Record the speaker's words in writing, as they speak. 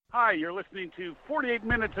Hi, you're listening to 48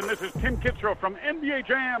 Minutes, and this is Tim Kitzrow from NBA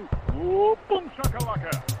Jam. Whoa, boom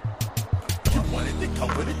shakalaka. You wanted to come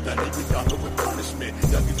with it, done it, we got it with punishment.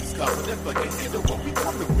 Young is discovered, that's like a hero, what we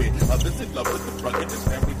coming with. Others in love with the ruggedness,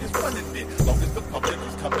 family just running it. Long as the public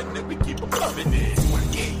is coming in, we keep them loving it.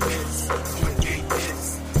 28 minutes, 28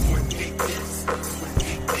 minutes, 28 minutes,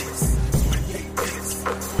 28 minutes, 28 minutes,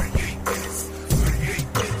 28 minutes,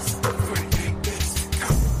 28 minutes, 28 minutes,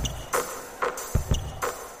 go.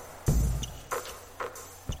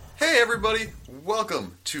 Hey everybody,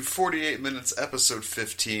 welcome to 48 Minutes episode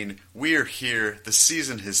 15. We're here, the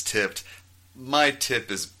season has tipped. My tip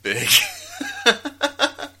is big.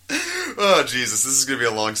 Oh Jesus, this is going to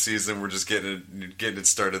be a long season. We're just getting it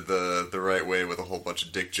started the right way with a whole bunch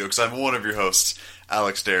of dick jokes. I'm one of your hosts,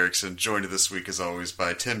 Alex Derrickson, joined this week as always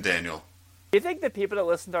by Tim Daniel. Do you think the people that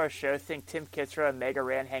listen to our show think Tim Kitzrow and Mega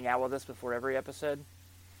Ran hang out with us before every episode?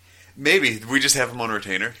 Maybe, we just have them on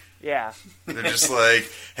retainer. Yeah. They're just like,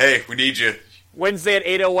 hey, we need you. Wednesday at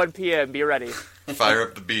 8:01 p.m., be ready. Fire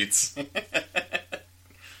up the beats.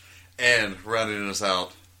 And rounding us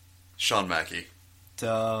out, Sean Mackey.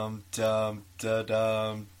 Dum dum da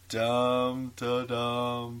dum dum da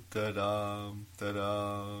dum da dum da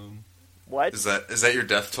dum. What? Is that your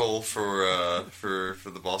death toll for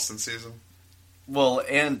the Boston season? Well,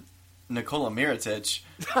 and Nikola Mirotic.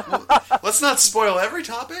 Let's not spoil every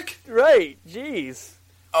topic. Right, jeez.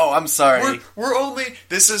 Oh, I'm sorry. We're only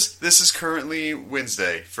this is currently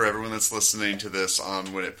Wednesday for everyone that's listening to this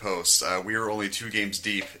on when it posts. We are only 2 games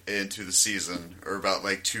deep into the season, or about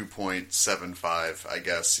like 2.75, I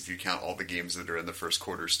guess, if you count all the games that are in the first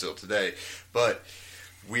quarter still today. But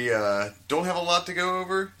we don't have a lot to go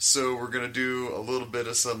over, so we're going to do a little bit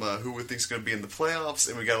of some who we think is going to be in the playoffs,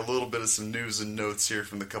 and we got a little bit of some news and notes here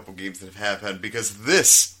from the couple games that have happened, because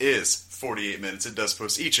this is 48 Minutes. It does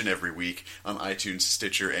post each and every week on iTunes,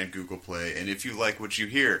 Stitcher, and Google Play, and if you like what you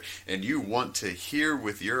hear, and you want to hear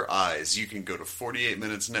with your eyes, you can go to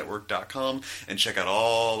 48minutesnetwork.com and check out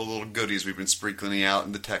all the little goodies we've been sprinkling out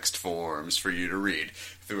in the text forms for you to read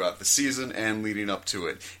throughout the season and leading up to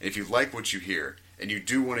it. And if you like what you hear, and you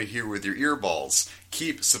do want to hear with your earballs,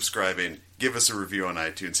 keep subscribing, give us a review on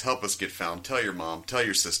iTunes, help us get found, tell your mom, tell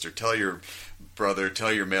your sister, tell your brother,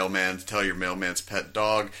 tell your mailman, tell your mailman's pet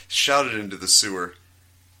dog, shout it into the sewer,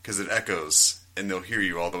 because it echoes, and they'll hear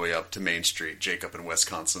you all the way up to Main Street, Jacob in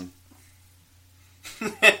Wisconsin.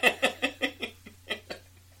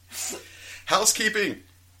 Housekeeping!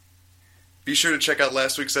 Be sure to check out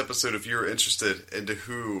last week's episode if you're interested into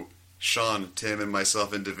who Sean, Tim, and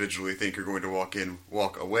myself individually think are going to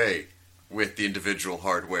walk away with the individual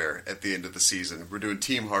hardware at the end of the season. We're doing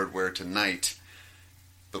team hardware tonight,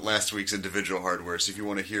 but last week's individual hardware. So if you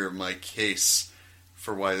want to hear my case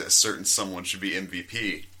for why a certain someone should be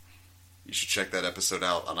MVP, you should check that episode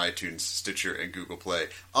out on iTunes, Stitcher, and Google Play.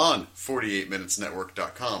 On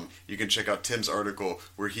 48minutesnetwork.com, you can check out Tim's article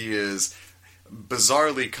where he is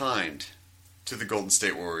bizarrely kind to the Golden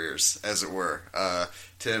State Warriors, as it were.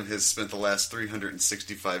 Tim has spent the last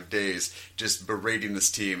 365 days just berating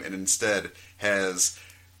this team, and instead has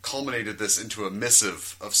culminated this into a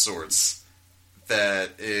missive of sorts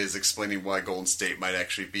that is explaining why Golden State might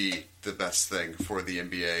actually be the best thing for the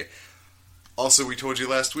NBA. Also, we told you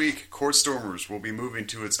last week, Court Stormers will be moving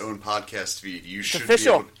to its own podcast feed.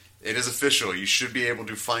 It is official. You should be able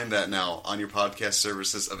to find that now on your podcast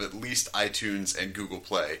services of at least iTunes and Google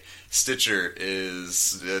Play. Stitcher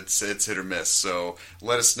it's hit or miss, so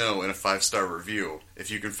let us know in a 5-star review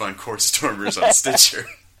if you can find Court Stormers on Stitcher.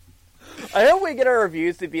 I hope we get our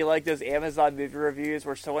reviews to be like those Amazon movie reviews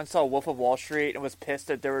where someone saw Wolf of Wall Street and was pissed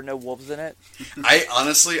that there were no wolves in it. I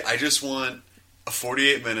just want a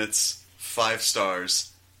 48 minutes, 5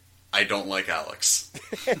 stars. I don't like Alex.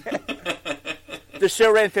 The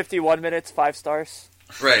show ran 51 minutes, 5 stars.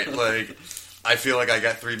 Right, like, I feel like I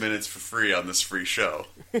got 3 minutes for free on this free show.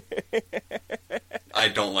 I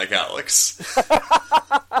don't like Alex.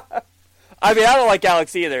 I mean, I don't like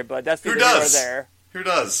Alex either, but that's neither here nor there. Who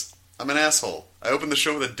does? I'm an asshole. I opened the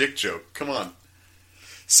show with a dick joke. Come on.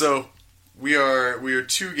 So, we are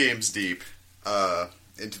 2 games deep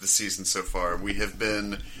into the season so far. We have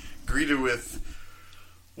been greeted with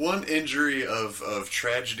one injury of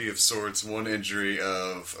tragedy of sorts, one injury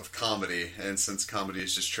of comedy, and since comedy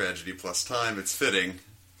is just tragedy plus time, it's fitting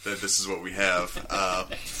that this is what we have.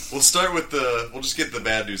 We'll just get the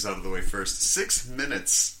bad news out of the way first. 6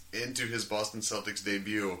 minutes into his Boston Celtics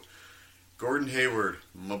debut, Gordon Hayward,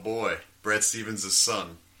 my boy, Brad Stevens'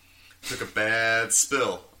 son, took a bad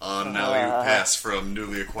spill on an alley-oop pass from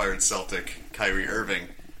newly acquired Celtic Kyrie Irving.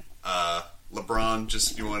 LeBron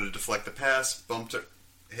just wanted to deflect the pass, bumped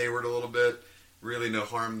Hayward a little bit, Really no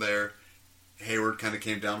harm there. Hayward kind of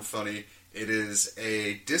came down funny. It is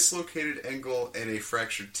a dislocated ankle and a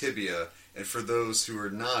fractured tibia. And for those who are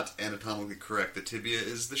not anatomically correct, the tibia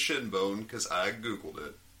is the shin bone, because I Googled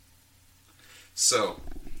it. So,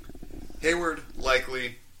 Hayward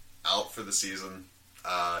likely out for the season,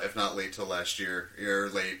 if not late till last year, or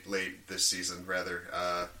late this season,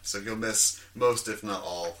 rather. So he'll miss most, if not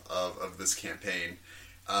all, of this campaign.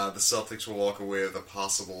 The Celtics will walk away with a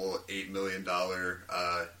possible $8 million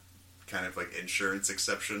kind of like insurance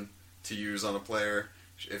exception to use on a player,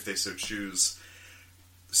 if they so choose.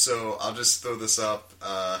 So I'll just throw this up,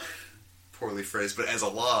 poorly phrased, but as a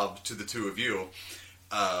lob to the two of you.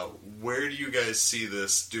 Where do you guys see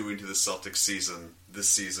this doing to the Celtics this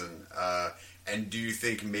season? And do you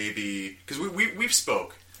think maybe... Because we've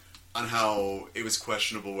spoke on how it was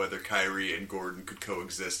questionable whether Kyrie and Gordon could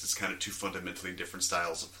coexist as kind of two fundamentally different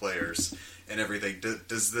styles of players and everything.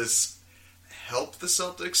 Does this help the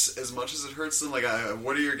Celtics as much as it hurts them? Like,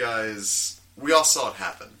 what are your guys... We all saw it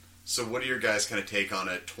happen. So what are your guys' kind of take on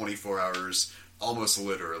it 24 hours, almost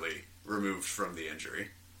literally, removed from the injury?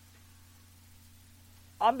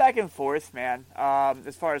 I'm back and forth, man,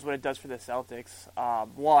 as far as what it does for the Celtics.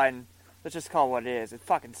 One, let's just call it what it is. It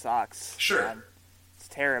fucking sucks. Sure. Man. It's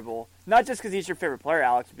terrible. Not just because he's your favorite player,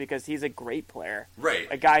 Alex, but because he's a great player. Right.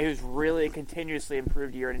 A guy who's really continuously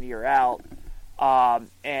improved year in and year out,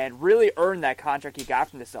 and really earned that contract he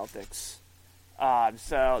got from the Celtics.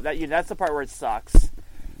 So that's the part where it sucks.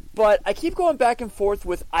 But I keep going back and forth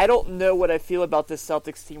with I don't know what I feel about this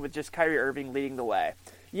Celtics team with just Kyrie Irving leading the way.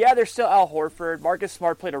 Yeah, there's still Al Horford. Marcus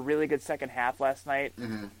Smart played a really good second half last night.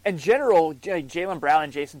 Mm-hmm. In general, Jaylen Brown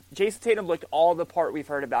and Jason Tatum looked all the part we've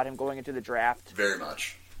heard about him going into the draft. Very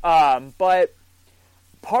much. But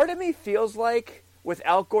part of me feels like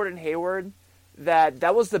without Gordon Hayward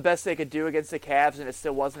that was the best they could do against the Cavs and it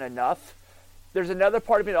still wasn't enough. There's another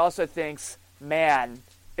part of me that also thinks, man,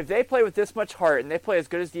 if they play with this much heart and they play as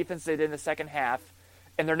good as defense they did in the second half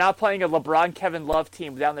and they're not playing a LeBron, Kevin Love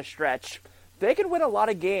team down the stretch, they can win a lot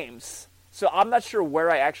of games. So I'm not sure where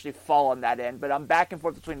I actually fall on that end, but I'm back and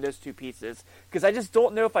forth between those two pieces because I just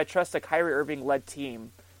don't know if I trust a Kyrie Irving-led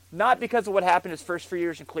team. Not because of what happened his first 4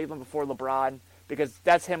 years in Cleveland before LeBron, because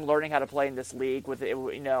that's him learning how to play in this league with it,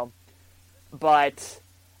 But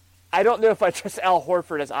I don't know if I trust Al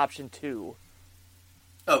Horford as option 2.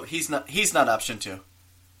 Oh, he's not option 2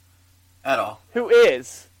 at all. Who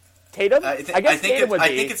is? Tatum? I guess Tatum would be. I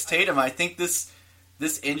think it's Tatum. I think this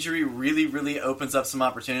injury really, really opens up some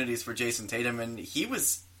opportunities for Jason Tatum, and he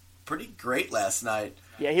was pretty great last night.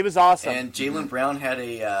 Yeah, he was awesome. And Jaylen Brown had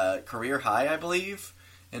a career high, I believe,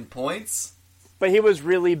 in points. But he was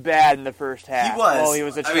really bad in the first half. He was. Oh, he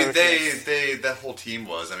was atrocious. I mean, that whole team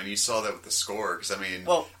was. I mean, you saw that with the score. Because,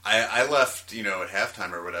 I left, at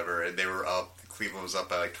halftime or whatever, and they were up. Cleveland was up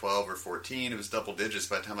by like 12 or 14. It was double digits.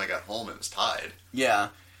 By the time I got home, it was tied. Yeah.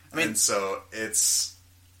 And so it's...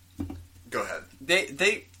 Go ahead.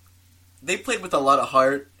 They played with a lot of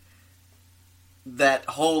heart that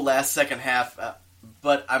whole last second half,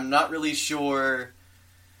 but I'm not really sure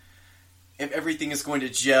if everything is going to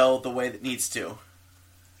gel the way that it needs to.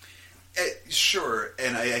 Sure,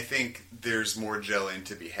 and I think there's more gelling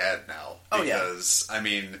to be had now. Because,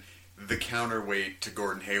 the counterweight to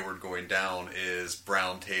Gordon Hayward going down is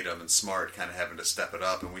Brown, Tatum, and Smart kind of having to step it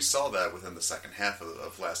up, and we saw that within the second half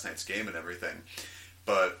of last night's game and everything.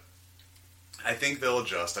 But I think they'll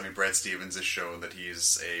adjust. I mean, Brad Stevens has shown that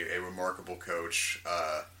he's a remarkable coach,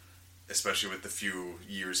 especially with the few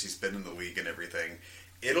years he's been in the league and everything.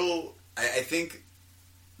 I think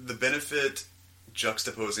the benefit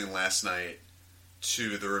juxtaposing last night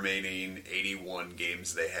to the remaining 81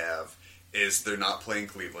 games they have is they're not playing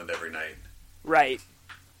Cleveland every night. Right.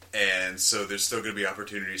 And so there's still going to be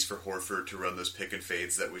opportunities for Horford to run those pick and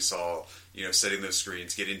fades that we saw, setting those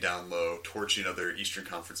screens, getting down low, torching other Eastern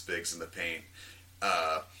Conference bigs in the paint.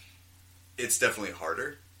 It's definitely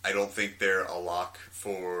harder. I don't think they're a lock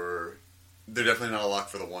for... They're definitely not a lock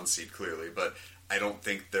for the 1 seed, clearly, but I don't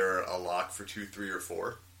think they're a lock for 2, 3, or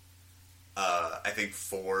 4. I think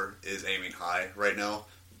 4 is aiming high right now,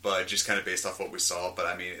 but just kind of based off what we saw.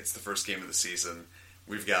 But, it's the first game of the season.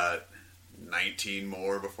 We've got 19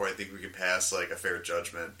 more before I think we can pass a fair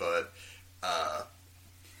judgment, but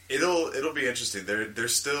it'll be interesting. They're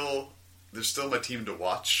still my team to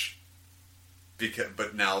watch,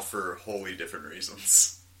 but now for wholly different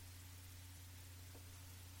reasons.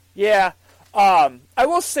 Yeah, I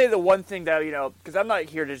will say the one thing though, because I'm not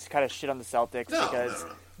here to just kind of shit on the Celtics because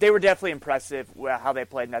they were definitely impressive how they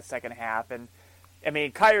played in that second half, and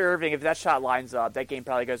Kyrie Irving, if that shot lines up, that game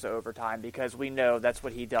probably goes to overtime because we know that's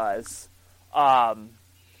what he does.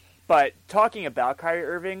 But talking about Kyrie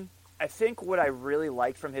Irving, I think what I really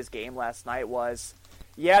liked from his game last night was,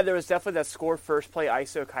 yeah, there was definitely that score first play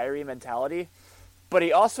ISO Kyrie mentality, but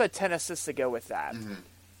he also had 10 assists to go with that. Mm-hmm.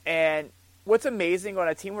 And what's amazing on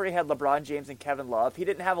a team where he had LeBron James and Kevin Love, he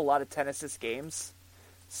didn't have a lot of 10 assist games.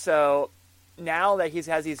 So now that he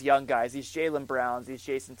has these young guys, these Jaylen Browns, these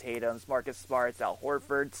Jason Tatums, Marcus Smarts, Al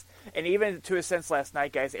Horfords, and even to a sense last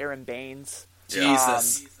night, guys, Aaron Baines.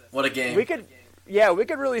 Jesus, what a game! We could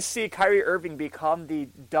really see Kyrie Irving become the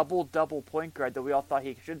double-double point guard that we all thought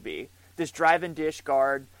he should be. This drive and dish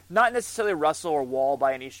guard, not necessarily Russell or Wall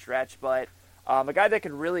by any stretch, but a guy that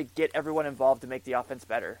could really get everyone involved to make the offense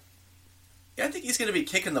better. Yeah, I think he's going to be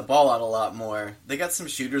kicking the ball out a lot more. They got some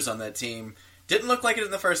shooters on that team. Didn't look like it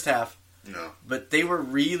in the first half. No. But they were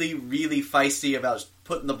really, really feisty about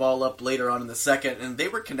putting the ball up later on in the second, and they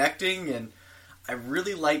were connecting, and I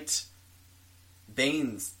really liked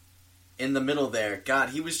Baines in the middle there. God,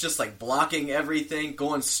 he was just like blocking everything,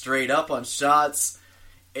 going straight up on shots,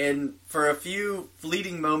 and for a few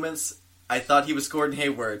fleeting moments, I thought he was Gordon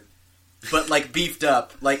Hayward, but like beefed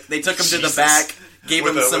up. Like they took him to the back, gave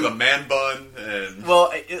him some with a man bun, and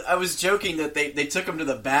well, I was joking that they took him to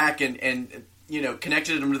the back and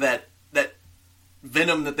connected him to that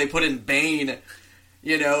venom that they put in Bane,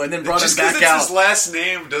 and then brought just him back it's out. His last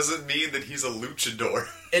name doesn't mean that he's a luchador.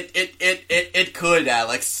 It could,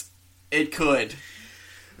 Alex. It could.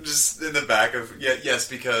 Just in the back of yes,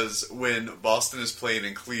 because when Boston is playing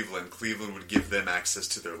in Cleveland, Cleveland would give them access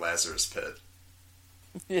to their Lazarus pit.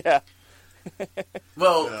 Yeah.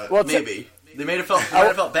 Well, maybe they might have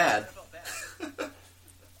felt bad.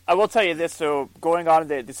 I will tell you this, so going on,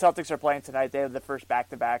 the Celtics are playing tonight. They have the first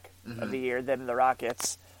back-to-back of the year, them and the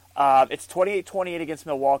Rockets. It's 28-28 against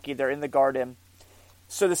Milwaukee. They're in the Garden.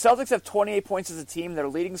 So the Celtics have 28 points as a team. Their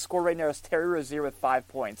leading scorer right now is Terry Rozier with 5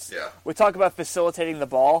 points. Yeah. We talk about facilitating the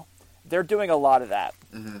ball. They're doing a lot of that.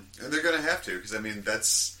 Mm-hmm. And they're going to have to, because, I mean,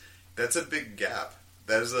 that's a big gap.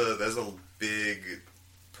 That is a big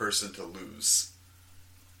person to lose.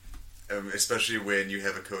 Especially when you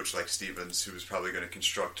have a coach like Stevens, who's probably going to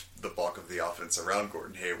construct the bulk of the offense around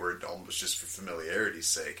Gordon Hayward, almost just for familiarity's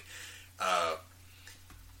sake.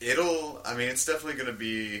 It's definitely going to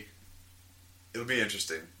be, it'll be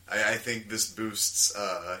interesting. I think this boosts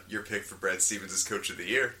your pick for Brad Stevens as Coach of the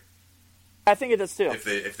Year. I think it does too.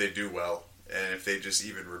 If they do well, and if they just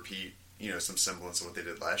even repeat, some semblance of what they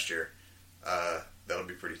did last year, that'll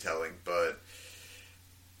be pretty telling. But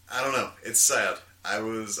I don't know. It's sad. I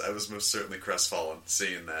was most certainly crestfallen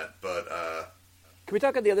seeing that, but can we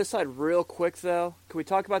talk on the other side real quick, though? Can we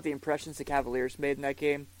talk about the impressions the Cavaliers made in that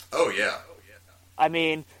game? Oh, yeah. I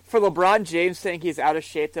mean, for LeBron James saying he's out of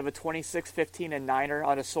shape to have a 26-15 and 9er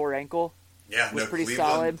on a sore ankle, was pretty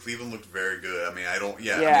solid. Cleveland looked very good. I mean, I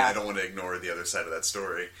don't want to ignore the other side of that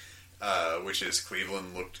story, which is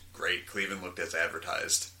Cleveland looked great. Cleveland looked as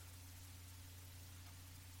advertised.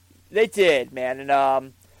 They did, man,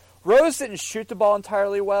 and Rose didn't shoot the ball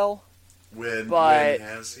entirely well. When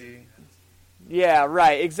has he? Yeah,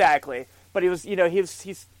 right, exactly. But he was,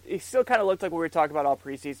 he still kind of looked like what we were talking about all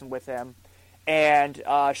preseason with him. And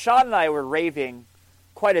Sean and I were raving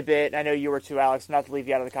quite a bit. I know you were too, Alex, not to leave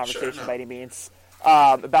you out of the conversation by any means,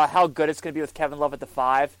 about how good it's going to be with Kevin Love at the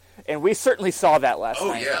 5. And we certainly saw that last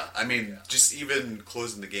night. Oh, yeah. I mean, just even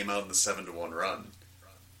closing the game out in the 7-1 run.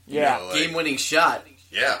 Yeah. Game-winning shot.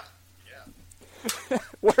 Yeah.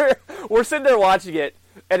 We're sitting there watching it,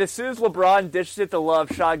 and as soon as LeBron dishes it to Love,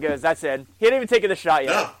 Sean goes, "That's in." He hadn't even taken the shot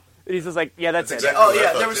yet. No. And he's just like, "Yeah, that's in." Exactly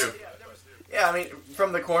there was. Yeah, I mean,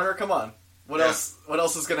 from the corner, come on. What else? What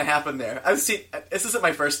else is going to happen there? I've seen. This isn't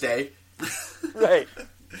my first day. Right.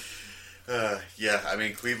 Yeah, I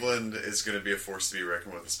mean, Cleveland is going to be a force to be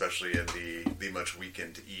reckoned with, especially in the much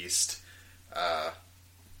weakened East.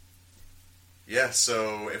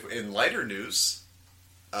 So in lighter news.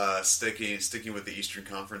 Sticking with the Eastern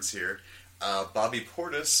Conference here, Bobby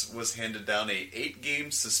Portis was handed down a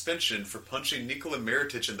 8-game suspension for punching Nikola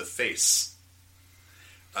Mirotic in the face.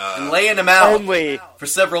 And laying him out only for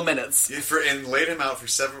several minutes. And laid him out for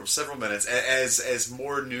several minutes. As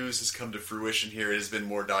more news has come to fruition here, it has been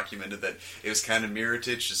more documented that it was kind of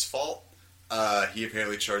Mirotic's fault. He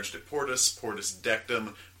apparently charged at Portis. Portis decked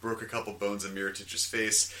him, broke a couple bones in Mirotic's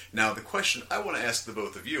face. Now, the question I want to ask the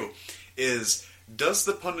both of you is, does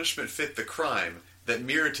the punishment fit the crime that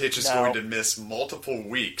Mirotic is going to miss multiple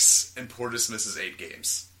weeks and Portis misses 8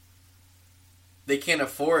 games? They can't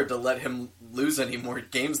afford to let him lose any more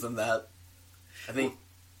games than that. I think.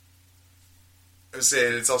 I was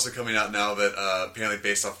saying, it's also coming out now that apparently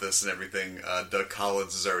based off this and everything, Doug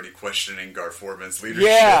Collins is already questioning Gar Forman's leadership.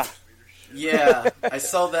 Yeah. Yeah, I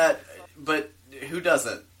saw that, but who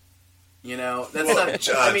doesn't? You know, that's Well, not.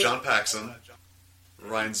 I mean, John Paxson,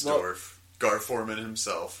 Reinsdorf, Gar Forman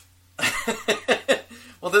himself.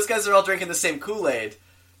 well, those guys are all drinking the same Kool-Aid.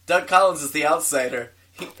 Doug Collins is the outsider.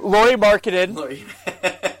 Lori marketed.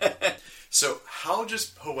 So how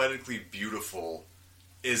just poetically beautiful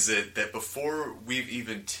is it that before we've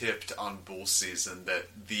even tipped on bull season that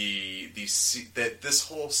that this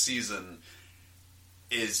whole season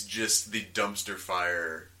is just the dumpster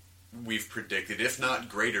fire we've predicted, if not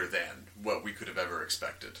greater than what we could have ever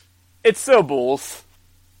expected. It's so Bulls.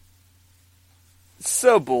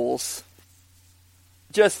 So Bulls.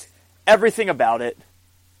 Just everything about it.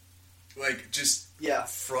 Like, just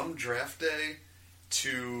from draft day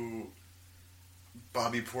to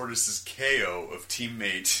Bobby Portis's KO of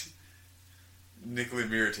teammate Nikola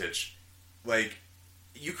Mirotic. Like,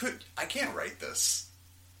 I can't write this.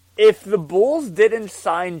 If the Bulls didn't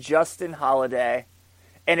sign Justin Holiday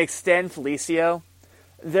and extend Felicio,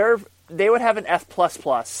 they would have an F++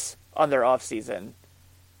 on their offseason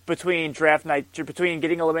between draft night, between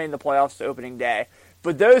getting eliminated in the playoffs to opening day.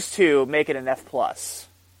 But those two make it an F+.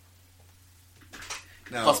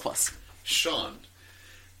 Now, plus. Sean,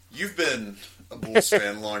 you've been a Bulls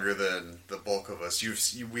fan longer than the bulk of us.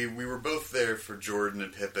 We were both there for Jordan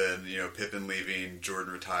and Pippen. You know, Pippen leaving,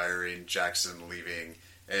 Jordan retiring, Jackson leaving,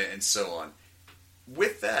 and so on.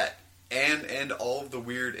 With that, and all of the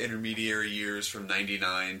weird intermediary years from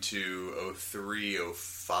 99 to 03,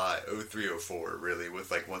 05, 03, 04, really,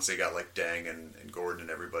 with like once they got like Deng and Gordon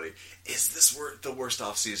and everybody, is this the worst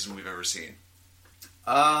offseason we've ever seen?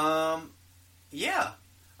 Yeah,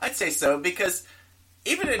 I'd say so, because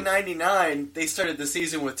even in 99, they started the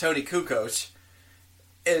season with Tony Kukoc,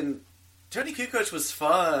 and Tony Kukoc was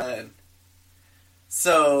fun.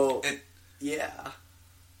 So, yeah.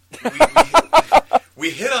 We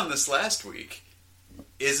hit on this last week.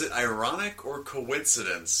 Is it ironic or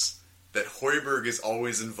coincidence that Hoiberg is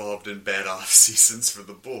always involved in bad off seasons for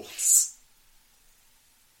the Bulls?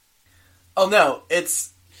 Oh no,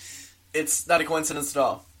 it's not a coincidence at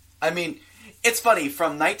all. I mean, it's funny,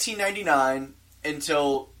 from 1999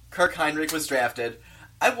 until Kirk Heinrich was drafted,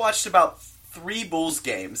 I watched about 3 Bulls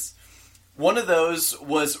games. One of those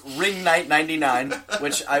was Ring Night 99,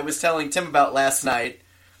 which I was telling Tim about last night,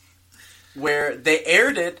 where they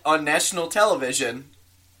aired it on national television.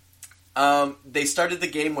 They started the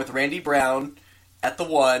game with Randy Brown at the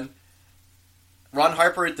 1, Ron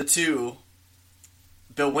Harper at the 2,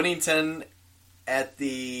 Bill Winnington at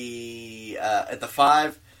the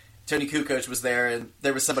 5, Tony Kukoc was there, and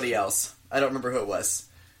there was somebody else. I don't remember who it was.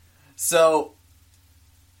 So,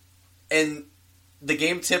 and the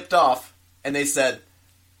game tipped off, and they said,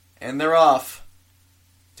 and they're off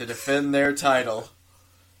to defend their title.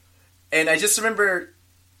 And I just remember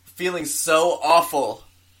feeling so awful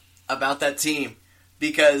about that team,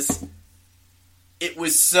 because it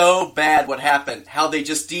was so bad what happened, how they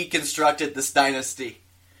just deconstructed this dynasty.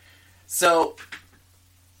 So,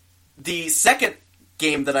 the second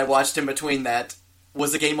game that I watched in between that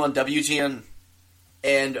was a game on WGN,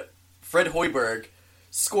 and Fred Hoiberg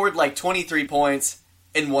scored like 23 points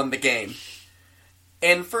and won the game.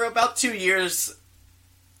 And for about 2 years,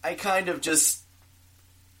 I kind of just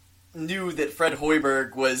knew that Fred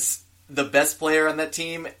Hoiberg was the best player on that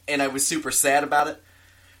team, and I was super sad about it.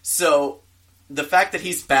 So, the fact that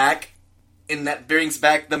he's back, and that brings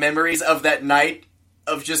back the memories of that night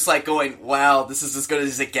of just like going, wow, this is as good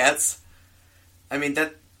as it gets. I mean,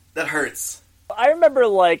 that hurts. I remember,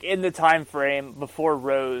 like, in the time frame before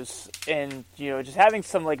Rose, and, you know, just having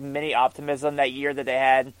some, like, mini optimism that year that they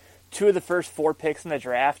had 2 of the first 4 picks in the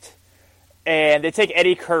draft, and they take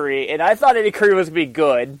Eddie Curry, and I thought Eddie Curry was going to be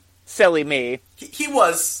good. Silly me. He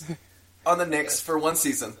was on the Knicks for 1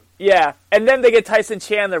 season. Yeah, and then they get Tyson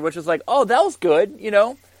Chandler, which was like, oh, that was good, you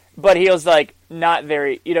know? But he was, like, not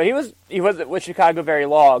very, you know, he wasn't with Chicago very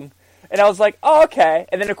long. And I was like, oh, okay.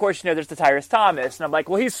 And then, of course, you know, there's the Tyrese Thomas. And I'm like,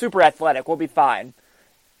 well, he's super athletic. We'll be fine.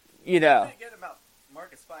 You know. You're forgetting about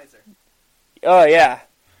Marcus Fizer. Oh, yeah.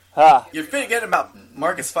 You're forgetting about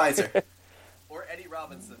Marcus Fizer. Or Eddie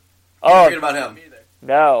Robinson. Oh, Don't forget about him.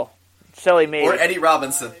 No. Silly me. Or Eddie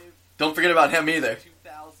Robinson. Don't forget about him either.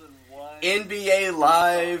 2001. NBA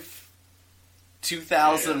Live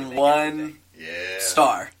 2001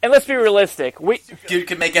 star. And let's be realistic. Dude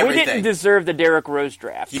can make We everything. didn't deserve the Derrick Rose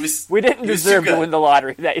draft. He was didn't he was deserve too to good. win the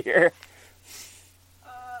lottery that year.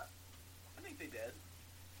 I think they did.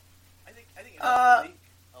 I think it helped Uh, the league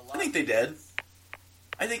a lot. I think they did.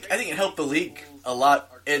 I think it helped the league a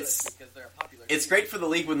lot. It's great for the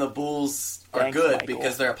league when the Bulls are Thanks, good Michael.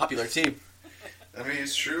 because they're a popular team. I mean,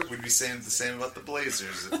 it's true. We'd be saying the same about the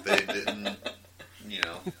Blazers if they didn't, you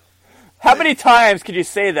know. How many times could you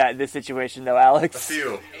say that in this situation, though, A Alex?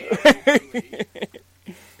 few.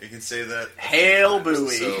 You can say that. Hail Bowie.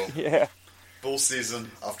 So, Yeah. Bull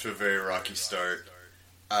season off to a very rocky start.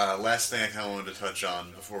 Last thing I kind of wanted to touch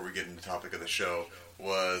on before we get into the topic of the show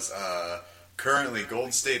was currently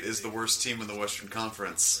Golden State is the worst team in the Western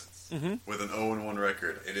Conference with an 0-1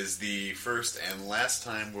 record. It is the first and last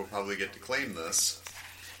time we'll probably get to claim this.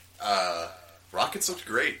 Rockets looked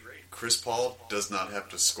great. Chris Paul does not have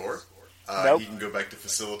to score. Nope. He can go back to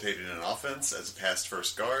facilitating an offense as a pass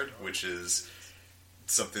first guard, which is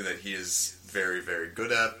something that he is very, very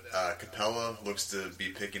good at. Capella looks to be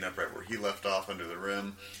picking up right where he left off under the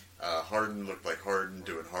rim. Harden looked like Harden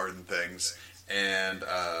doing Harden things. And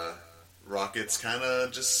Rockets kind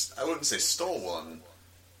of just, I wouldn't say stole one,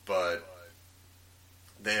 but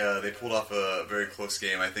they pulled off a very close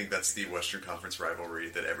game. I think that's the Western Conference rivalry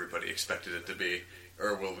that everybody expected it to be,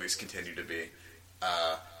 or will at least continue to be.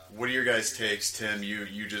 What are your guys' takes, Tim?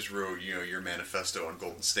 You just wrote your manifesto on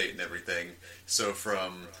Golden State and everything. So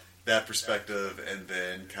from that perspective, and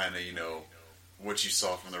then kind of what you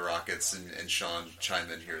saw from the Rockets, and Sean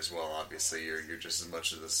chime in here as well. Obviously, you're just as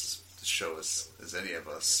much of this show as any of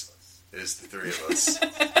us. It is the three of us.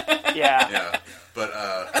 Yeah. Yeah, but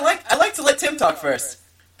I like to let Tim talk first.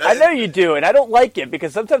 I know you do, and I don't like it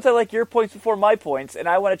because sometimes I like your points before my points, and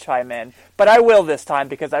I want to chime in. But I will this time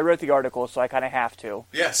because I wrote the article, so I kind of have to.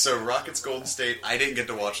 Yeah, so Rockets Golden State, I didn't get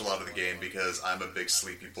to watch a lot of the game because I'm a big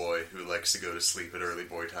sleepy boy who likes to go to sleep at early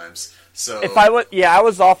boy times. So If I was, I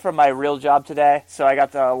was off from my real job today, so I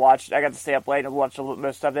got to stay up late and watch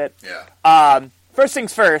most of it. yeah. First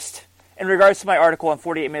things first, in regards to my article on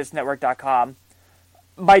 48minutesnetwork.com,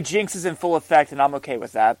 my jinx is in full effect, and I'm okay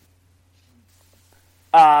with that.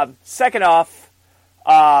 Second off,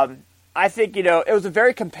 I think, it was a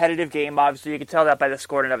very competitive game, obviously. You could tell that by the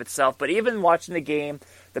score in and of itself. But even watching the game,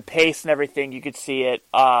 the pace and everything, you could see it.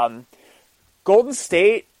 Golden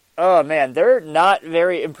State, oh, man, they're not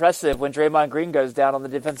very impressive when Draymond Green goes down on the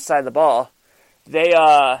defensive side of the ball.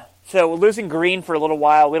 So losing Green for a little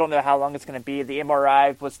while, we don't know how long it's going to be. The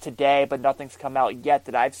MRI was today, but nothing's come out yet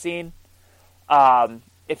that I've seen.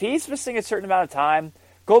 If he's missing a certain amount of time,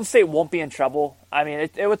 Golden State won't be in trouble. I mean,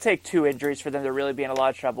 it would take 2 injuries for them to really be in a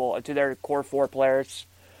lot of trouble, to their core 4 players.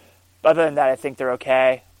 Other than that, I think they're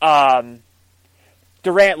okay.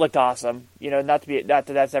 Durant looked awesome. Not that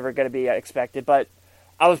that's ever going to be expected, but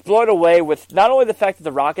I was blown away with not only the fact that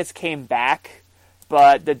the Rockets came back,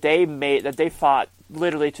 but that they fought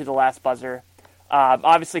literally to the last buzzer.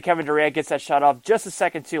 Obviously, Kevin Durant gets that shot off just a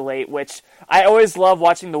second too late, which I always love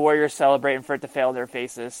watching the Warriors celebrate and for it to fail in their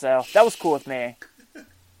faces. So that was cool with me.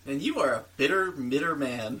 And you are a bitter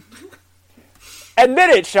man. Admit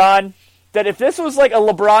it, Sean, that if this was like a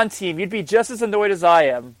LeBron team, you'd be just as annoyed as I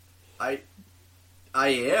am. I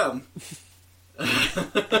am.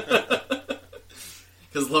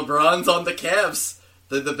 Because LeBron's on the Cavs.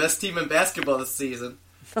 They're the best team in basketball this season.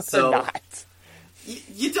 So They're not.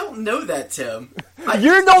 You don't know that, Tim.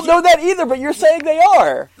 You don't know that either, but you're saying they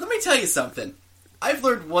are. Let me tell you something. I've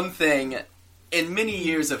learned one thing in many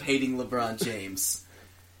years of hating LeBron James.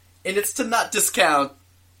 And it's to not discount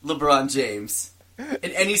LeBron James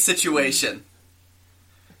in any situation.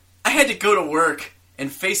 I had to go to work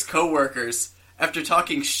and face coworkers after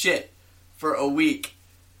talking shit for a week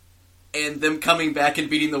and them coming back and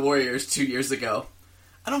beating the Warriors 2 years ago.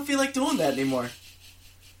 I don't feel like doing that anymore.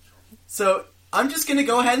 So I'm just going to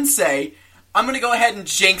go ahead and say, I'm going to go ahead and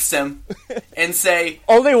jinx him and say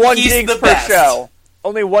Only one he's jinx the per best. show.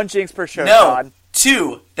 Only one jinx per show, No, Sean.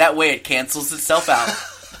 2. That way it cancels itself out.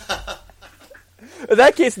 In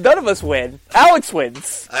that case, none of us win. Alex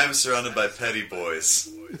wins. I am surrounded by petty boys.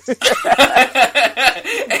 And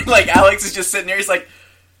like Alex is just sitting there, he's like,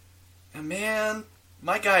 man,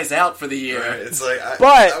 my guy's out for the year. Right? It's like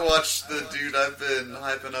But- I watched the dude I've been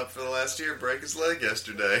hyping up for the last year break his leg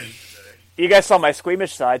yesterday. You guys saw my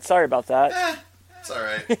squeamish side. Sorry about that. It's all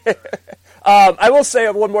right. I will say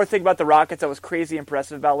one more thing about the Rockets that was crazy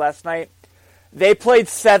impressive about last night. They played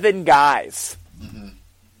 7 guys.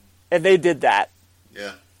 And they did that.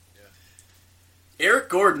 Yeah. Eric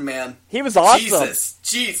Gordon, man. He was awesome. Jesus.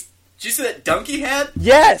 Jeez. Did you see that dunk he had?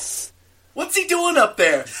 Yes. What's he doing up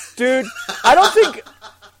there? Dude, I don't think...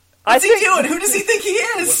 What's he doing? Who does he think he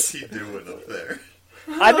What's is? he doing up there?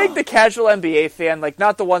 I think the casual NBA fan, like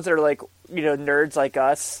not the ones that are like, nerds like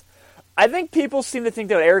us, I think people seem to think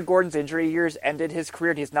that Eric Gordon's injury years ended his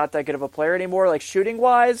career and he's not that good of a player anymore, like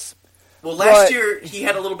shooting-wise. Well, last But- year he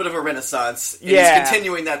had a little bit of a renaissance. And Yeah. he's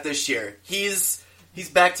continuing that this year. He's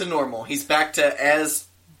back to normal. He's back to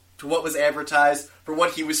what was advertised for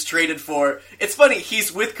what he was traded for. It's funny,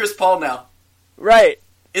 he's with Chris Paul now. Right.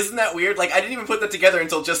 Isn't that weird? Like, I didn't even put that together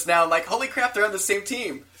until just now. I'm like, holy crap, they're on the same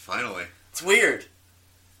team. Finally. It's weird.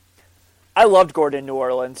 I loved Gordon in New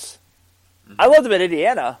Orleans. I loved him at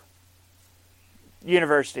Indiana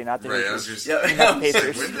University, not the Right, I Hoosiers. was just... Yeah. Not the It's like,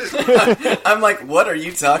 Pacers. when did I'm like, what are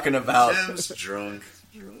you talking about? Tim's drunk?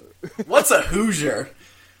 What's a Hoosier?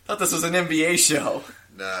 Thought this was an NBA show.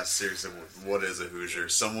 Nah, seriously, what is a Hoosier?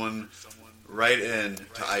 Someone write in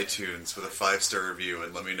to iTunes with a 5-star review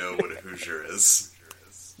and let me know what a Hoosier is.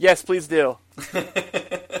 Yes, please do.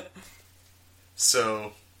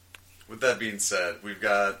 So, with that being said, we've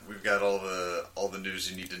got all the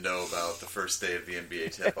news you need to know about the first day of the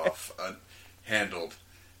NBA tip-off handled.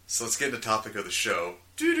 So let's get into the topic of the show.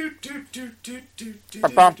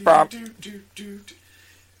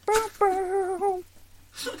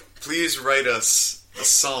 Please write us a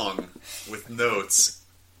song with notes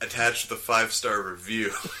attached to the 5-star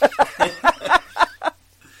review.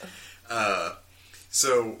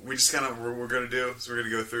 So we just kind of, we're going to do, so we're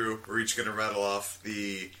going to go through, we're each going to rattle off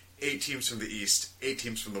the 8 teams from the East, 8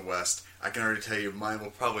 teams from the West. I can already tell you mine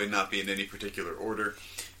will probably not be in any particular order,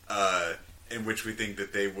 in which we think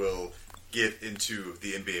that they will get into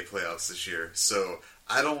the NBA playoffs this year. So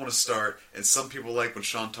I don't want to start, and some people like when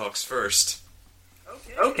Sean talks first.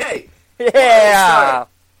 Okay. Yeah.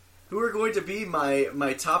 Who are going to be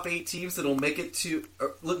my top 8 teams that'll make it to... do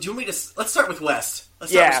you want me to... Let's start with West.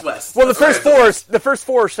 Let's start Yeah. with West. Well, the Okay. first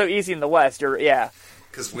four are so easy in the West. Yeah.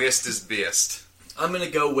 Because West is best. I'm going to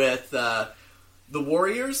go with the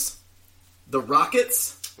Warriors, the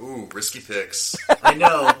Rockets. Ooh, risky picks. I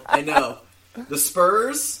know. The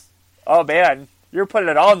Spurs, Oh man, you're putting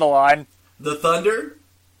it all on the line. the Thunder.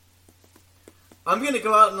 I'm going to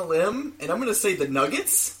go out on a limb, and I'm going to say the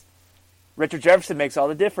Nuggets. Richard Jefferson makes all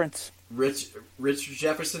the difference. Richard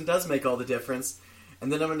Jefferson does make all the difference.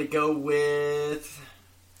 And then I'm going to go with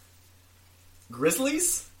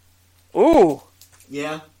Grizzlies. Ooh.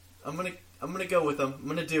 Yeah, I'm gonna go with them. I'm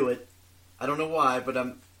gonna do it. I don't know why, but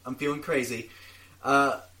I'm feeling crazy.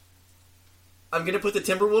 I'm gonna put the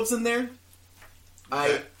Timberwolves in there.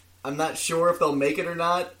 Okay. I'm not sure if they'll make it or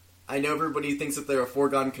not. I know everybody thinks that they're a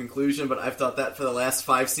foregone conclusion, but I've thought that for the last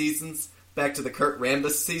 5 seasons, back to the Kurt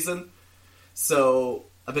Rambis season. So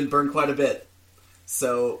I've been burned quite a bit.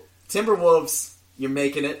 So Timberwolves, you're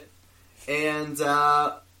making it, and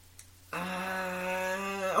I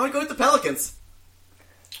want to go with the Pelicans.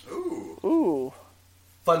 Ooh. Ooh.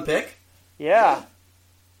 Fun pick. Yeah.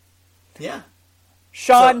 Yeah.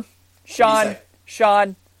 Sean. So, Sean.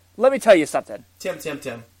 Sean. Let me tell you something. Tim.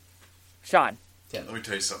 Sean. Let me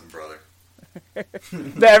tell you something, brother.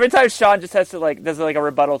 Every time Sean just has to does a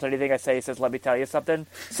rebuttal to anything I say, he says, "Let me tell you something."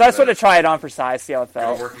 So I just want to try it on for size, see how it Gotta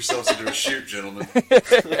felt. work yourselves into a shoot, gentlemen.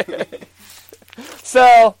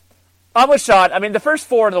 So I'm with Sean. I mean, the first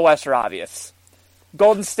 4 in the West are obvious: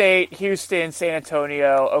 Golden State, Houston, San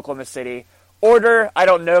Antonio, Oklahoma City. Order, I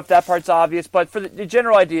don't know if that part's obvious, but for the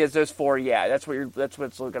general idea is those 4. Yeah, that's what it's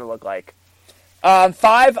going to look like.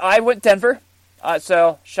 5, I went Denver.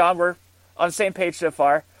 So Sean, we're on the same page so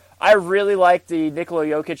far. I really like the Nikola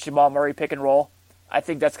Jokic, Jamal Murray pick and roll. I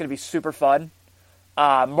think that's going to be super fun.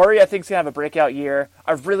 Murray, I think, is going to have a breakout year.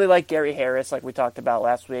 I really like Gary Harris, like we talked about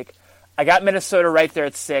last week. I got Minnesota right there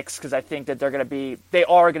at 6 because I think that they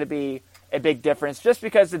are going to be a big difference. Just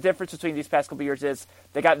because the difference between these past couple years is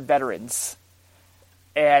they got veterans,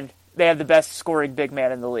 and they have the best scoring big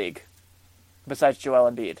man in the league, besides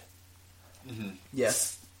Joel Embiid.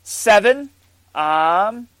 Yes. 7,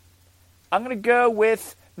 I'm going to go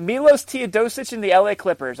with Milos Teodosic and the LA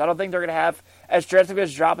Clippers. I don't think they're going to have as drastic a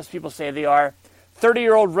drop as people say they are.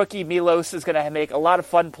 30-year-old rookie Milos is going to make a lot of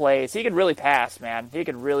fun plays. He can really pass, man. He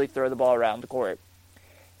can really throw the ball around the court.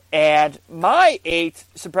 And my 8,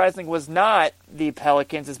 surprisingly, was not the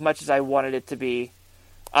Pelicans as much as I wanted it to be.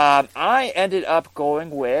 I ended up going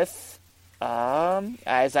with,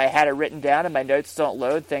 as I had it written down and my notes don't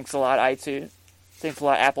load, thanks a lot iTunes, thanks a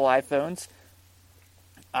lot Apple iPhones,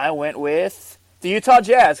 I went with the Utah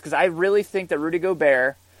Jazz because I really think that Rudy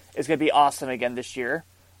Gobert is going to be awesome again this year.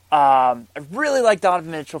 I really like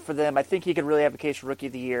Donovan Mitchell for them. I think he could really have a case for Rookie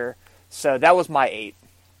of the Year. So that was my 8.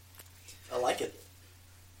 I like it.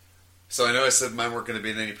 So I know I said mine weren't going to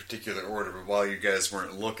be in any particular order, but while you guys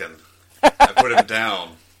weren't looking, I put them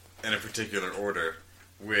down in a particular order,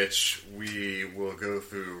 which we will go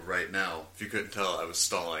through right now. If you couldn't tell, I was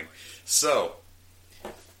stalling. So,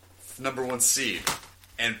 number 1 seed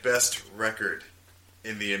and best record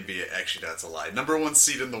in the NBA. Actually, that's a lie. Number 1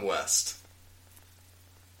 seed in the West,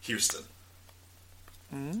 Houston.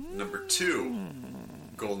 Number 2,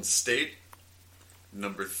 Golden State.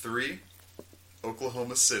 Number 3,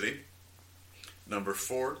 Oklahoma City. Number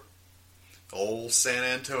 4, Old San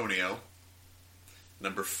Antonio.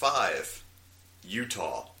 Number 5,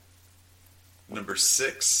 Utah. Number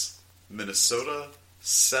 6, Minnesota.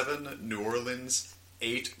 7, New Orleans.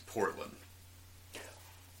 8, Portland.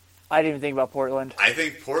 I didn't even think about Portland. I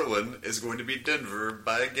think Portland is going to beat Denver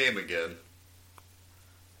by a game again.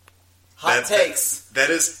 Hot takes. That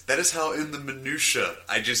is how in the minutia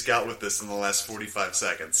I just got with this in the last 45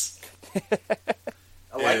 seconds.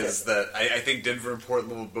 I like is it. that I think Denver and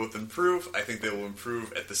Portland will both improve. I think they will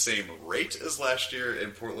improve at the same rate as last year,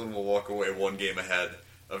 and Portland will walk away one game ahead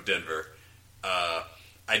of Denver.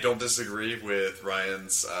 I don't disagree with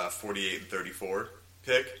Ryan's 48-34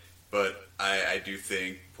 pick, but I do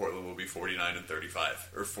think Portland will be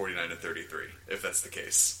 49-35 or 49-33 if that's the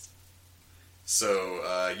case.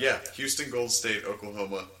 So Houston, Golden State,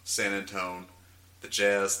 Oklahoma, San Antonio, the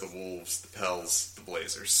Jazz, the Wolves, the Pels, the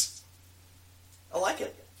Blazers. I like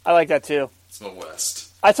it. I like that too. It's my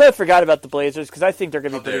West. I totally forgot about the Blazers because I think they're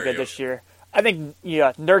going to be How pretty dare good you. this year. I think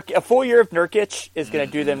a full year of Nurkic is going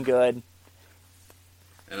to do them good.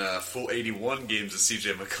 And a full 81 games of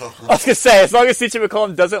CJ I was McCollum. going to say, as long as CJ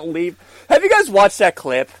McCollum doesn't leave. Have you guys watched that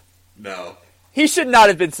clip? No. He should not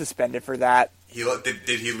have been suspended for that.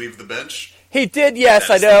 Did he leave the bench? He did, yes,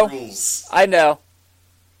 I That's know. the rules. I know.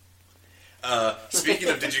 Speaking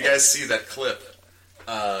of, did you guys see that clip?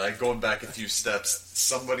 Going back a few steps,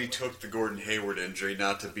 somebody took the Gordon Hayward injury,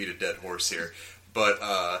 not to beat a dead horse here, but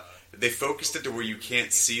they focused it to where you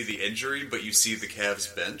can't see the injury, but you see the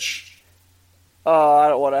Cavs bench. Oh, I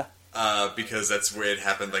don't want to. Because that's where it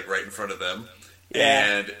happened, like right in front of them.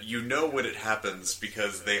 Yeah. And you know when it happens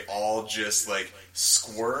because they all just like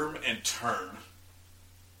squirm and turn.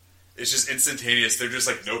 It's just instantaneous. They're just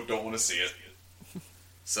like, nope, don't want to see it.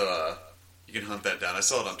 So you can hunt that down. I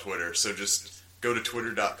saw it on Twitter. So just go to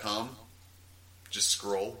twitter.com. Just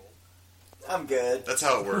scroll. I'm good. That's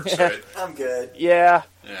how it works, right? I'm good. Yeah.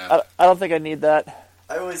 Yeah. I don't think I need that.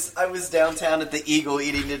 I was downtown at the Eagle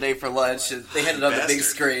eating today for lunch. And they had it on the big Bastard.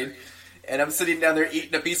 screen, and I'm sitting down there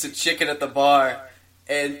eating a piece of chicken at the bar,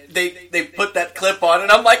 and they put that clip on,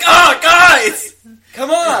 and I'm like, oh, guys, come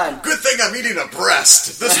on! Good thing I'm eating a breast.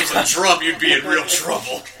 If this was a drum, you'd be in real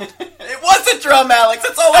trouble. It was a drum, Alex.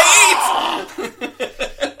 That's all I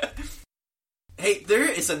eat. Hey, there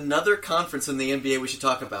is another conference in the NBA we should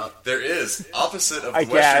talk about. There is. Opposite of I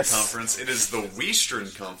the Western guess. Conference, it is the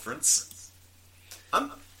Western Conference. I'm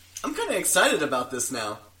kind of excited about this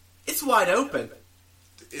now. It's wide open.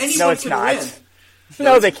 Anyone No, it's can not. win.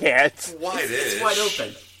 No, they can't. Wide-ish. It's wide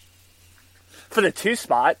open. For the 2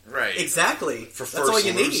 spot. Right. Exactly. For That's all first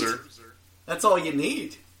you loser. need. That's all you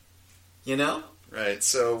need. You know? Right,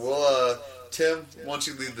 so we'll, Tim, why don't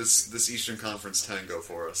you lead this Eastern Conference tango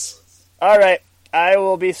for us? All right. I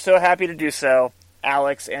will be so happy to do so,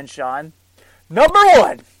 Alex and Sean. Number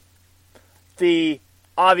 1. The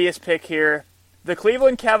obvious pick here. The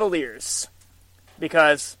Cleveland Cavaliers.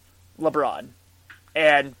 Because LeBron.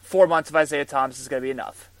 And 4 months of Isaiah Thomas is going to be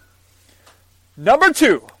enough. Number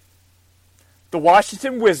 2. The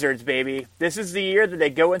Washington Wizards, baby. This is the year that they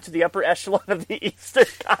go into the upper echelon of the Eastern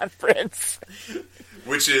Conference.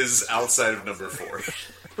 Which is outside of number 4.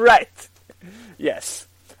 Right. Yes.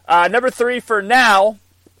 Number 3 for now,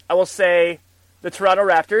 I will say the Toronto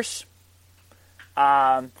Raptors.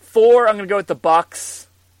 4, I'm going to go with the Bucks.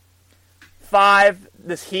 5,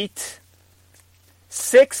 the Heat.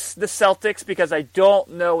 6, the Celtics, because I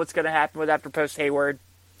don't know what's going to happen with after post Hayward.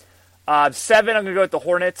 7, I'm going to go with the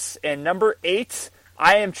Hornets. And number 8,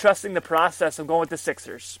 I am trusting the process. I'm going with the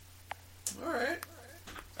Sixers. Alright.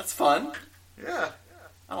 That's fun. Yeah.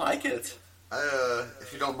 I like it.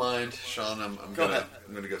 If you don't mind, Sean, I'm Go gonna ahead.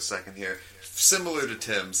 I'm gonna go second here. Similar to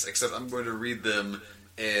Tim's, except I'm going to read them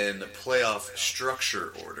in playoff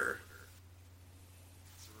structure order.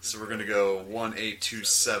 So we're gonna go 1, 8, 2,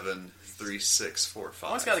 7, 3, 6, 4, 5.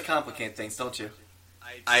 Always got to complicate things, don't you?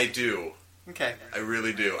 I do. Okay. I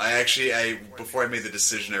really do. Before I made the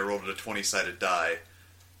decision, I rolled a 20-sided die,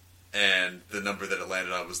 and the number that it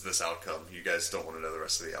landed on was this outcome. You guys don't want to know the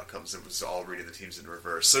rest of the outcomes. It was all reading the teams in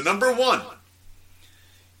reverse. So number 1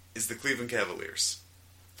 is the Cleveland Cavaliers.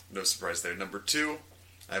 No surprise there. Number 2,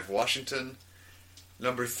 I have Washington.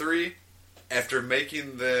 Number 3, after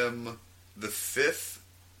making them the 5th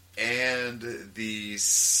and the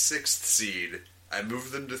 6th seed, I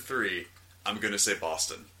moved them to 3. I'm going to say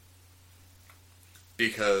Boston.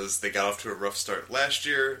 Because they got off to a rough start last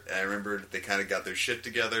year, and I remember they kind of got their shit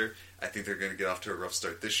together. I think they're going to get off to a rough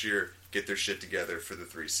start this year, get their shit together for the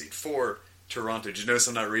 3 seed. 4, Toronto. Did you notice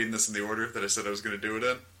I'm not reading this in the order that I said I was going to do it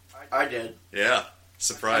in? I did. Yeah.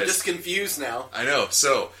 Surprise. I'm just confused now. I know.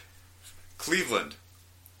 So, Cleveland,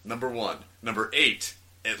 number 1. Number 8,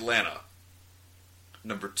 Atlanta.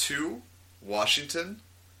 Number 2, Washington.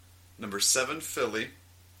 Number 7, Philly.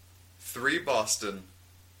 3, Boston.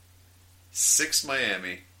 6,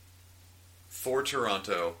 Miami. 4,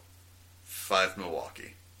 Toronto. 5,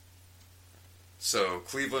 Milwaukee. So,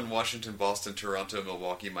 Cleveland, Washington, Boston, Toronto,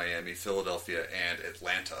 Milwaukee, Miami, Philadelphia, and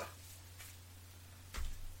Atlanta.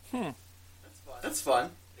 That's fun.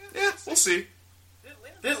 Yeah, we'll see.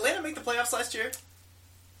 Did Atlanta make the playoffs last year?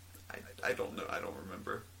 I don't know. I don't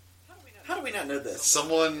remember. How do we not know this?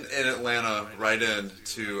 Someone in Atlanta write in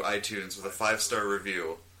to iTunes with a 5-star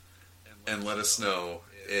review and let us know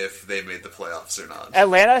if they made the playoffs or not.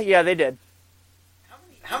 Atlanta, yeah, they did.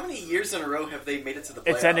 How many years in a row have they made it to the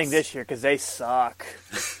playoffs? It's ending this year because they suck.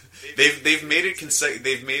 They've made it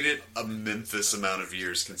they've made it a Memphis amount of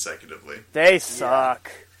years consecutively. They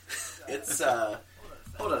suck. It's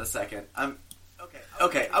hold on a second. I'm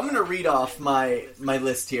going to read off my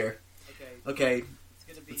list here. Okay.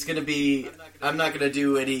 It's going to be I'm not going to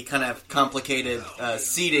do any kind of complicated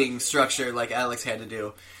seating structure like Alex had to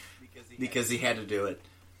do because he had to do it.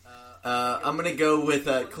 I'm going to go with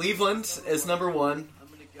Cleveland as number 1.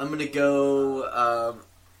 I'm going to go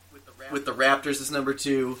with the Raptors as number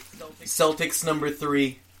 2. Celtics number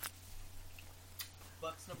 3.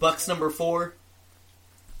 Bucks number 4.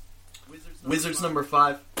 Wizards number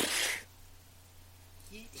 5.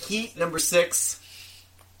 Heat number 6.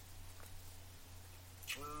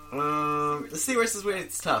 Let's see where this is where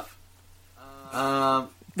it's tough.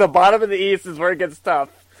 The bottom of the East is where it gets tough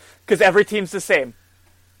because every team's the same.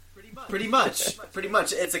 Pretty much.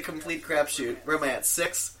 It's a complete crapshoot. Where am I at?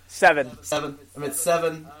 6? 7. 7. I'm at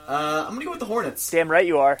 7. I'm going to go with the Hornets. Damn right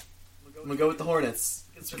you are. I'm going to go with the Hornets.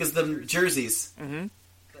 It's because of the jerseys. Mm-hmm.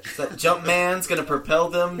 That jump man's going to propel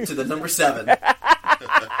them to the number 7.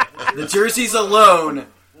 The jerseys alone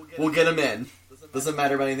will get them in. Doesn't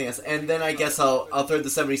matter about anything else. And then I guess I'll throw the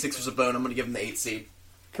 76ers a bone. I'm going to give them the 8 seed.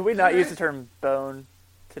 Can we not use the term bone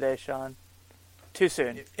today, Sean? Too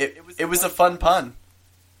soon. It was a fun pun.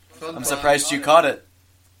 I'm surprised you caught it.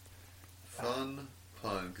 Fun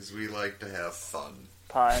pun, because we like to have fun.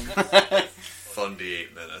 Pun. Fun to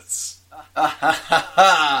 8 minutes.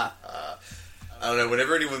 I don't know,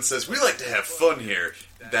 whenever anyone says, we like to have fun here,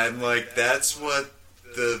 that's what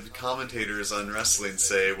the commentators on wrestling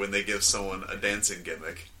say when they give someone a dancing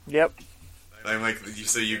gimmick. Yep. I'm like,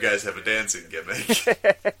 so you guys have a dancing gimmick.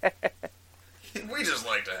 We just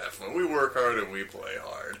like to have fun. We work hard and we play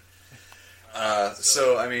hard.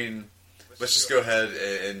 So, I mean, let's just go ahead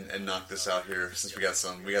and knock this out here since we got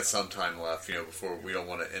some time left, before we don't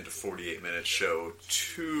want to end a 48-minute show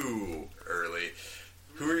too early.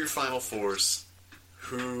 Who are your final 4s?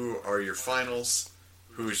 Who are your finals?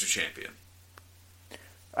 Who is your champion?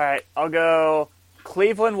 All right, I'll go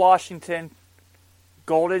Cleveland, Washington,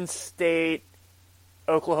 Golden State,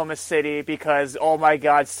 Oklahoma City, because, oh my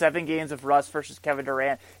God, 7 games of Russ versus Kevin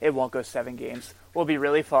Durant. It won't go 7 games. Will be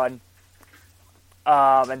really fun.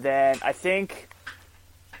 And then I think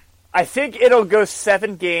it'll go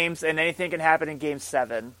 7 games, and anything can happen in Game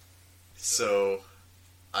 7. So,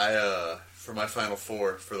 for my final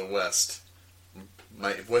 4 for the West,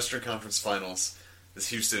 my Western Conference Finals is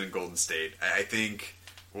Houston and Golden State. I think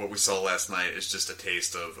what we saw last night is just a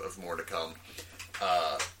taste of more to come.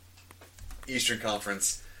 Eastern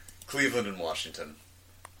Conference, Cleveland and Washington.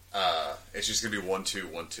 It's just going to be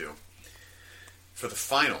 1-2, 1-2. For the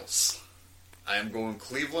finals, I am going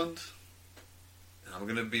Cleveland, and I'm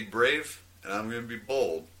going to be brave, and I'm going to be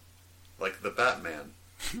bold, like the Batman.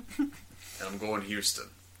 And I'm going Houston.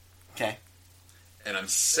 Okay. And I'm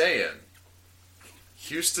saying,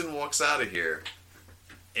 Houston walks out of here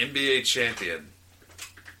NBA champion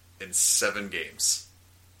in 7 games.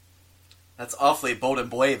 That's awfully bold and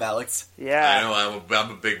brave, Alex. Yeah. I know,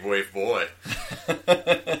 I'm a big wave boy.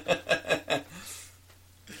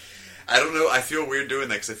 I don't know, I feel weird doing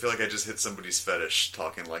that because I feel like I just hit somebody's fetish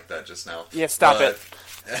talking like that just now. Yeah, stop it.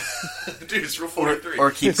 Dude, it's Rule 43. Or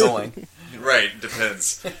keep going. Right,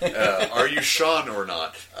 depends. Are you Sean or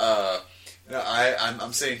not? No,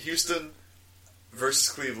 I'm saying Houston versus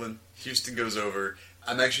Cleveland. Houston goes over.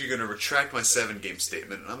 I'm actually going to retract my 7-game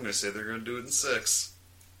statement, and I'm going to say they're going to do it in 6.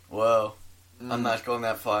 Whoa. I'm not going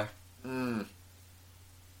that far. Do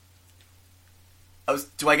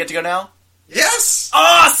I get to go now? Yes!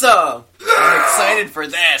 Awesome! I'm excited for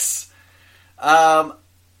this.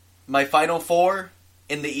 My final 4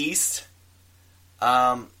 in the East.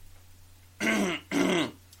 I'm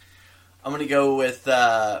going to go with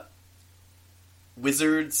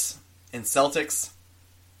Wizards and Celtics,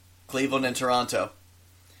 Cleveland and Toronto.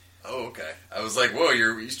 Oh, okay. I was like, whoa,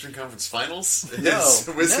 your Eastern Conference Finals? No,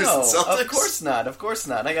 Wizards and Celtics? of course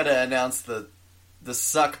not. I got to announce the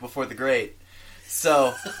suck before the great.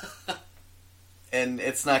 So, and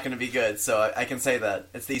it's not going to be good, so I can say that.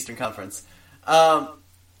 It's the Eastern Conference.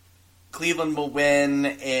 Cleveland will win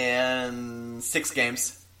in 6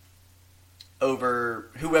 games over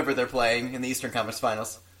whoever they're playing in the Eastern Conference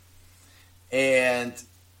Finals. And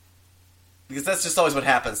because that's just always what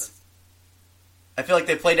happens. I feel like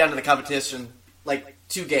they play down to the competition like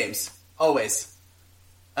 2 games. Always.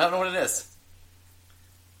 I don't know what it is.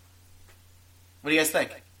 What do you guys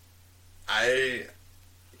think? I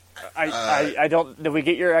don't. Did we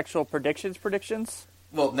get your actual predictions?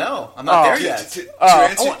 Well, no. I'm not there yet.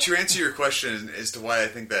 To answer your question as to why I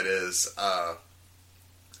think that is, I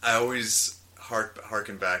always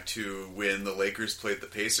harken back to when the Lakers played the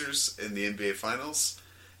Pacers in the NBA Finals,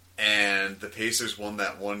 and the Pacers won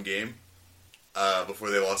that one game before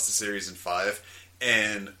they lost the series in 5,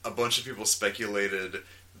 and a bunch of people speculated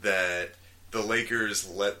that the Lakers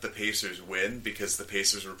let the Pacers win because the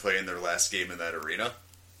Pacers were playing their last game in that arena,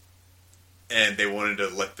 and they wanted to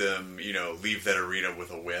let them, leave that arena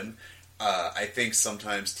with a win. I think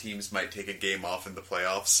sometimes teams might take a game off in the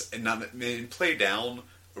playoffs and play down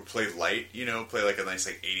or play light, play like a nice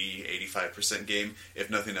 80-85% game, if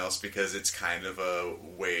nothing else, because it's kind of a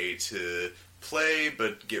way to play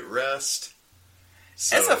but get rest.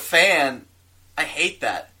 So, as a fan, I hate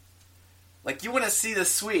that. Like, you want to see the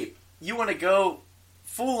sweep. You want to go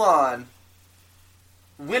full on,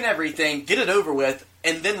 win everything, get it over with,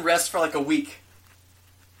 and then rest for like a week.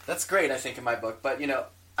 That's great, I think, in my book. But,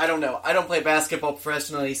 I don't know. I don't play basketball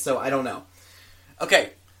professionally, so I don't know.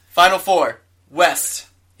 Okay, Final Four. West.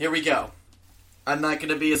 Here we go. I'm not going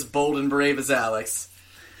to be as bold and brave as Alex.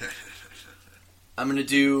 I'm going to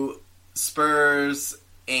do Spurs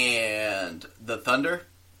and the Thunder.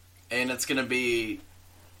 And it's going to be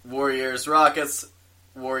Warriors, Rockets,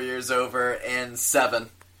 Warriors over in 7.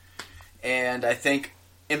 And I think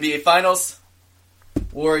NBA Finals,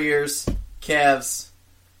 Warriors, Cavs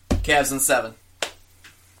in 7.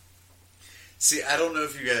 See, I don't know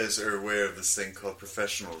if you guys are aware of this thing called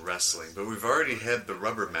professional wrestling, but we've already had the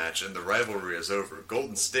rubber match and the rivalry is over.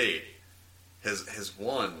 Golden State has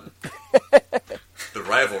won the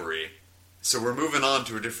rivalry, so we're moving on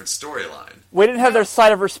to a different storyline. We didn't have their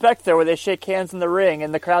sign of respect there where they shake hands in the ring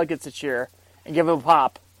and the crowd gets a cheer and give them a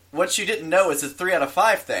pop. What you didn't know is a 3 out of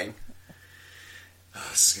 5 thing. Oh,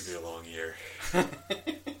 this is going to be a long year.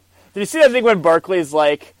 Did you see that thing when Barkley's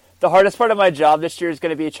like, the hardest part of my job this year is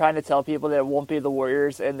going to be trying to tell people that it won't be the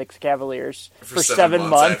Warriors and the Cavaliers for 7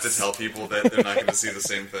 months. I have to tell people that they're not going to see the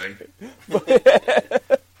same thing.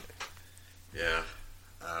 Yeah.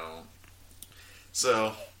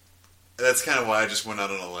 So, that's kind of why I just went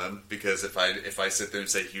out on a limb, because if I sit there and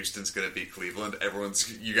say Houston's going to beat Cleveland,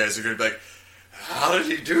 you guys are going to be like, how did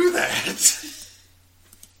he do that?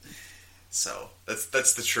 So,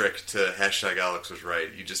 that's the trick to #Alex was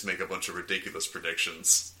right. You just make a bunch of ridiculous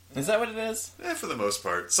predictions. Is that what it is? For the most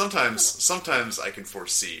part. Sometimes I can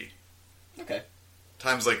foresee. Okay.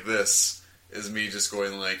 Times like this is me just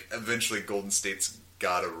going like, eventually Golden State's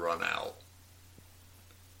gotta run out.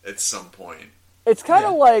 At some point. It's kind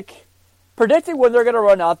of like, predicting when they're going to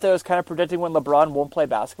run out, though, is kind of predicting when LeBron won't play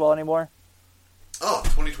basketball anymore. Oh,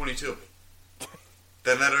 2022.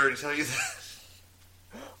 Didn't I already tell you that?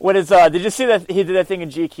 When did you see that he did that thing in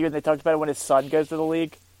GQ and they talked about it when his son goes to the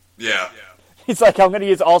league? Yeah. He's like, I'm going to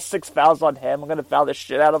use all 6 fouls on him. I'm going to foul the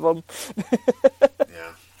shit out of him.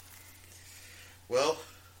 Yeah. Well,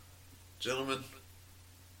 gentlemen,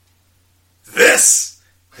 this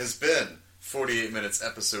has been 48 Minutes,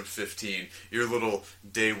 Episode 15. Your little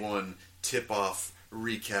Day 1 tip-off,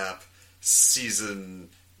 recap, season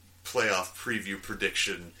playoff preview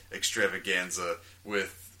prediction extravaganza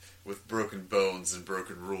with broken bones and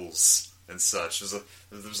broken rules and such. There's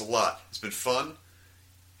a lot. It's been fun.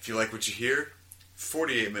 If you like what you hear,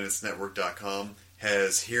 48minutesnetwork.com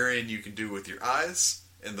has hearing you can do with your eyes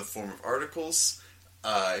in the form of articles.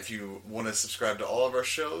 If you want to subscribe to all of our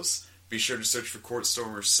shows, be sure to search for Court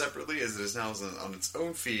Stormers separately, as it is now on its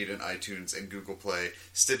own feed in iTunes and Google Play.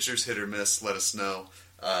 Stitcher's hit or miss, let us know.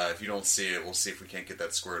 If you don't see it, we'll see if we can't get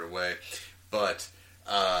that squared away. But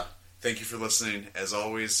thank you for listening. As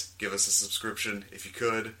always, give us a subscription if you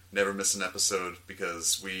could. Never miss an episode,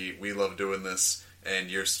 because we love doing this,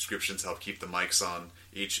 and your subscriptions help keep the mics on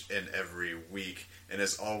each and every week. And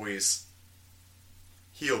as always,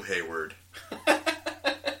 heal Hayward.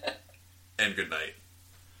 And good night.